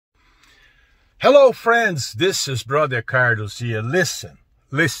Hello, friends. This is Brother Carlos here. Listen.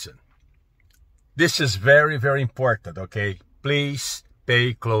 This is very, very important, okay? Please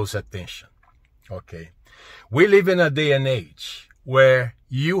pay close attention, okay? We live in a day and age where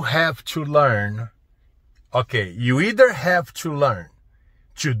you have to learn, okay? You either have to learn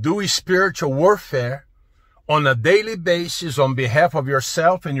to do spiritual warfare on a daily basis on behalf of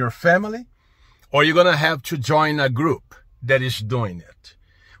yourself and your family, or you're going to have to join a group that is doing it.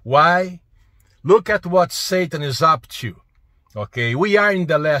 Why? Look at what Satan is up to. Okay, we are in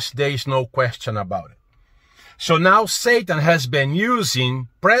the last days, no question about it. So now Satan has been using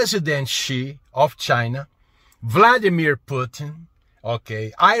President Xi of China, Vladimir Putin,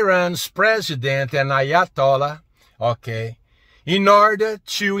 okay, Iran's president and Ayatollah, okay, in order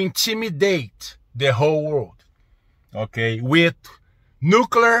to intimidate the whole world, okay, with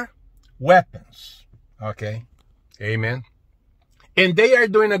nuclear weapons, okay, amen. And they are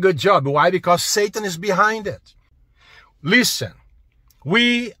doing a good job. Why? Because Satan is behind it. Listen,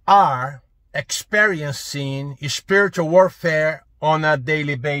 we are experiencing spiritual warfare on a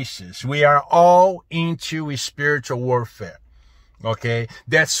daily basis. We are all into spiritual warfare. Okay?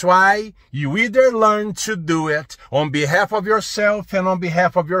 That's why you either learn to do it on behalf of yourself and on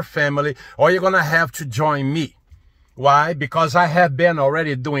behalf of your family, or you're going to have to join me. Why? Because I have been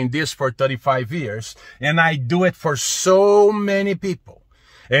already doing this for 35 years, and I do it for so many people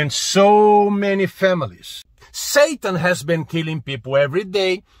and so many families. Satan has been killing people every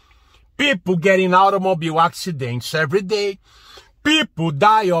day. People getting automobile accidents every day. People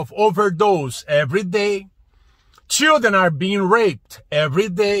die of overdose every day. Children are being raped every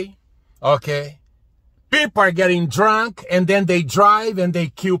day. Okay? People are getting drunk and then they drive and they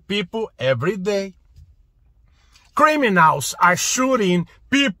kill people every day. Criminals are shooting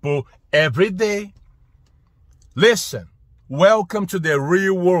people every day. Listen, welcome to the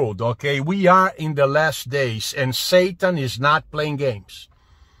real world, okay? We are in the last days and Satan is not playing games.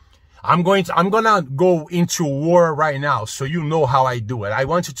 I'm gonna go into war right now so you know how I do it. I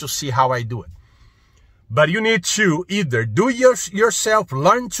want you to see how I do it. But you need to either do yourself,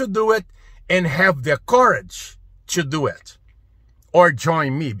 learn to do it, and have the courage to do it. Or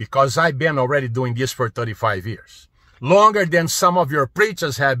join me, because I've been already doing this for 35 years. Longer than some of your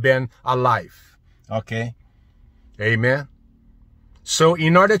preachers have been alive. Okay? Amen? So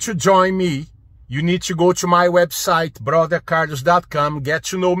in order to join me, you need to go to my website, brothercarlos.com, get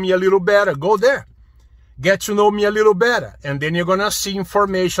to know me a little better. Go there. Get to know me a little better. And then you're going to see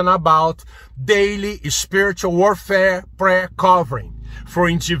information about daily spiritual warfare prayer covering for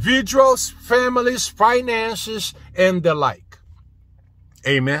individuals, families, finances, and the like.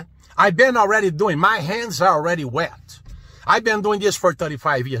 Amen. I've been already doing, my hands are already wet. I've been doing this for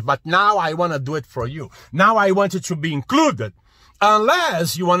 35 years, but now I want to do it for you. Now I want you to be included,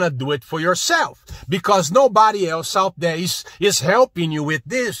 unless you want to do it for yourself, because nobody else out there is helping you with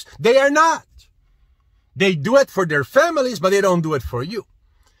this. They are not. They do it for their families, but they don't do it for you.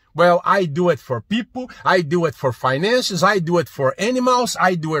 Well, I do it for people. I do it for finances. I do it for animals.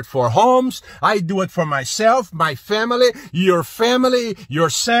 I do it for homes. I do it for myself, my family,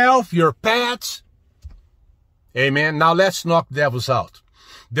 yourself, your pets. Amen. Now let's knock devils out.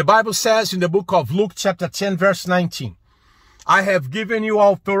 The Bible says in the book of Luke chapter 10 verse 19, I have given you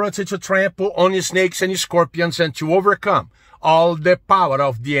authority to trample on snakes and scorpions and to overcome all the power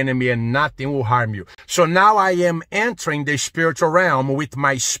of the enemy, and nothing will harm you. So now I am entering the spiritual realm with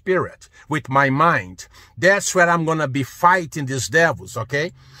my spirit, with my mind. That's where I'm going to be fighting these devils,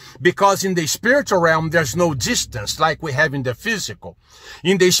 okay? Because in the spiritual realm, there's no distance like we have in the physical.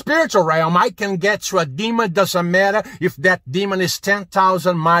 In the spiritual realm, I can get to a demon. Doesn't matter if that demon is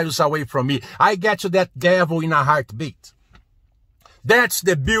 10,000 miles away from me. I get to that devil in a heartbeat. That's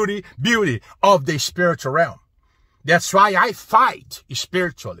the beauty of the spiritual realm. That's why I fight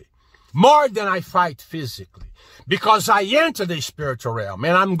spiritually more than I fight physically, because I enter the spiritual realm,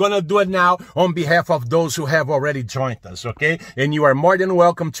 and I'm going to do it now on behalf of those who have already joined us, okay? And you are more than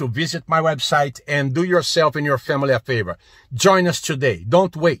welcome to visit my website and do yourself and your family a favor. Join us today.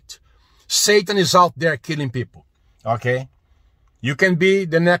 Don't wait. Satan is out there killing people, okay? You can be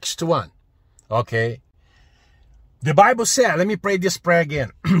the next one, okay? The Bible says, let me pray this prayer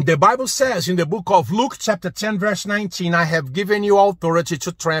again. The Bible says in the book of Luke chapter 10 verse 19, I have given you authority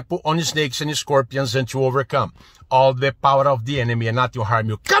to trample on snakes and scorpions and to overcome all the power of the enemy and not to harm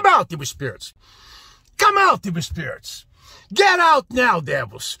you. Come out, evil spirits. Come out, evil spirits. Get out now,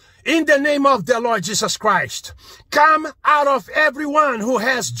 devils. In the name of the Lord Jesus Christ, come out of everyone who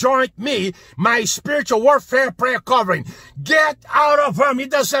has joined me, my spiritual warfare prayer covering. Get out of them.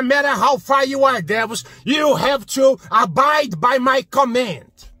 It doesn't matter how far you are, devils. You have to abide by my command.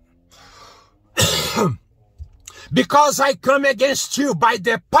 Because I come against you by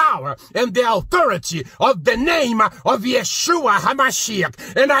the power and the authority of the name of Yeshua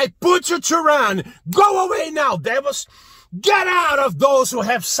HaMashiach. And I put you to run. Go away now, devils. Get out of those who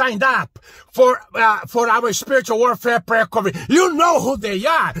have signed up for our spiritual warfare prayer covering. You know who they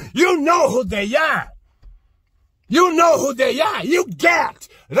are. You know who they are. You know who they are. You get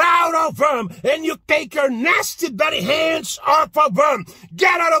out of them and you take your nasty, dirty hands off of them.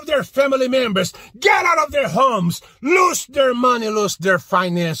 Get out of their family members. Get out of their homes. Lose their money, lose their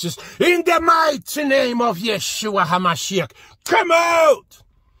finances. In the mighty name of Yeshua HaMashiach. Come out.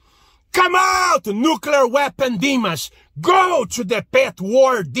 Come out, nuclear weapon demons. Go to the pet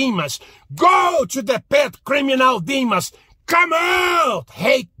war demons. Go to the pet criminal demons. Come out,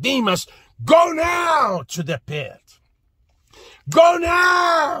 hate demons. Go now to the pit. Go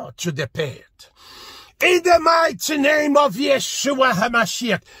now to the pit. In the mighty name of Yeshua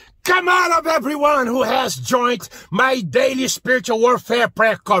HaMashiach, come out of everyone who has joined my daily spiritual warfare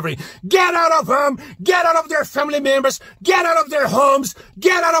prayer covering. Get out of them. Get out of their family members. Get out of their homes.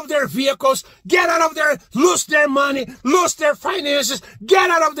 Get out of their vehicles. Get out of their, lose their money, lose their finances.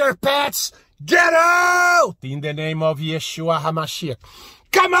 Get out of their pets. Get out in the name of Yeshua HaMashiach.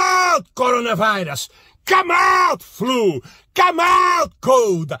 Come out, coronavirus. Come out, flu. Come out,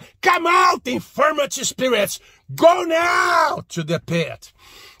 cold. Come out, infirmity spirits. Go now to the pit.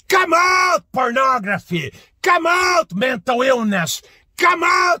 Come out, pornography. Come out, mental illness. Come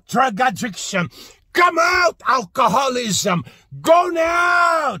out, drug addiction. Come out, alcoholism. Go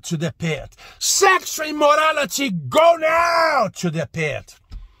now to the pit. Sexual immorality. Go now to the pit.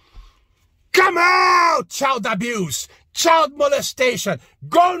 Come out, child abuse. Child molestation,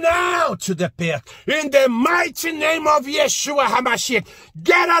 go now to the pit. In the mighty name of Yeshua HaMashiach,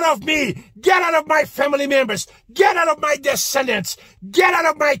 get out of me. Get out of my family members. Get out of my descendants. Get out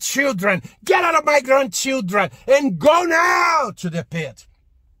of my children. Get out of my grandchildren. And go now to the pit.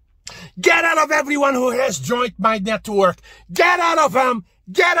 Get out of everyone who has joined my network. Get out of them.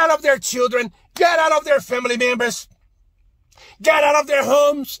 Get out of their children. Get out of their family members. Get out of their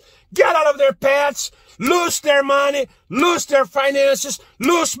homes. Get out of their pets. Lose their money, lose their finances,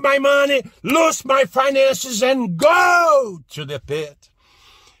 lose my money, lose my finances, and go to the pit.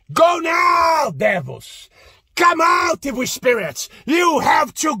 Go now, devils. Come out, evil spirits. You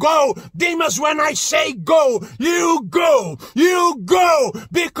have to go. Demons, when I say go, you go. You go.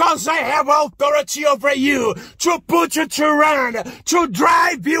 Because I have authority over you to put you to run, to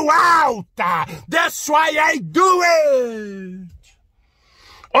drive you out. That's why I do it.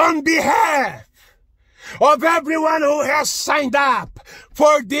 On behalf of everyone who has signed up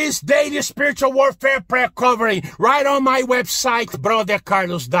for this daily spiritual warfare prayer covering, right on my website,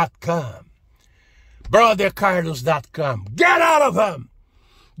 brothercarlos.com. brothercarlos.com. Get out of them.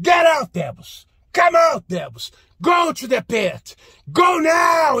 Get out, devils. Come out, devils. Go to the pit. Go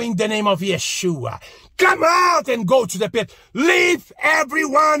now in the name of Yeshua. Come out and go to the pit. Leave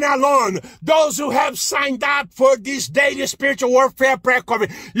everyone alone. Those who have signed up for this daily spiritual warfare prayer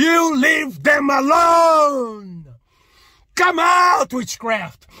covering, you leave them alone. Come out,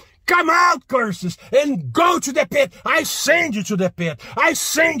 witchcraft. Come out, curses, and go to the pit. I send you to the pit. I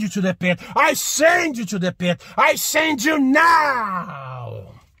send you to the pit. I send you to the pit. I send you now.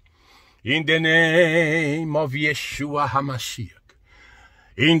 In the name of Yeshua HaMashiach.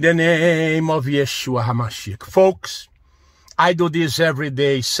 In the name of Yeshua HaMashiach. Folks, I do this every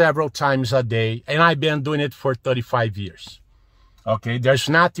day, several times a day, and I've been doing it for 35 years. Okay, there's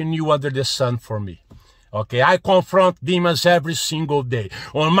nothing new under the sun for me. Okay, I confront demons every single day.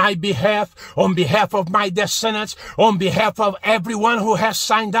 On my behalf, on behalf of my descendants, on behalf of everyone who has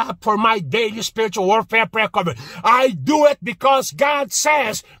signed up for my daily spiritual warfare prayer covering. I do it because God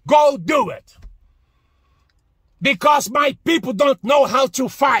says, go do it. Because my people don't know how to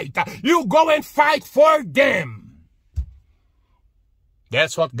fight. You go and fight for them.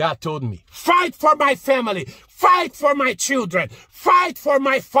 That's what God told me. Fight for my family. Fight for my children. Fight for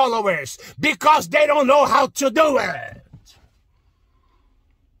my followers. Because they don't know how to do it.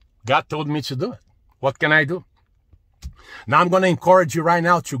 God told me to do it. What can I do? Now I'm going to encourage you right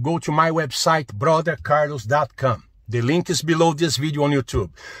now to go to my website, brothercarlos.com. The link is below this video on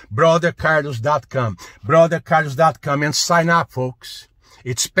YouTube. brothercarlos.com. brothercarlos.com, and sign up, folks.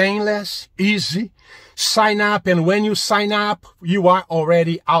 It's painless, easy. Sign up, and when you sign up, you are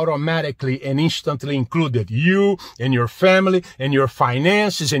already automatically and instantly included. You and your family and your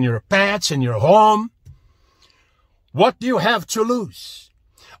finances and your pets and your home. What do you have to lose?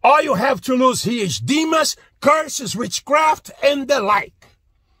 All you have to lose here is demons, curses, witchcraft, and the like.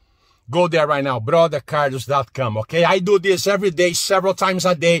 Go there right now, brothercarlos.com, okay? I do this every day, several times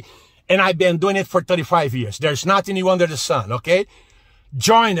a day, And I've been doing it for 35 years. There's nothing new under the sun, okay?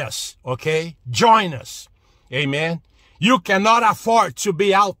 Join us, okay? Join us. Amen. You cannot afford to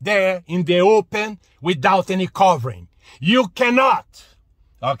be out there in the open without any covering. You cannot,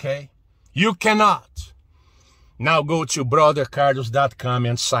 okay? You cannot. Now go to brothercarlos.com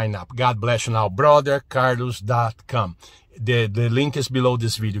and sign up. God bless you now. brothercarlos.com. The link is below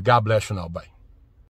this video. God bless you now. Bye.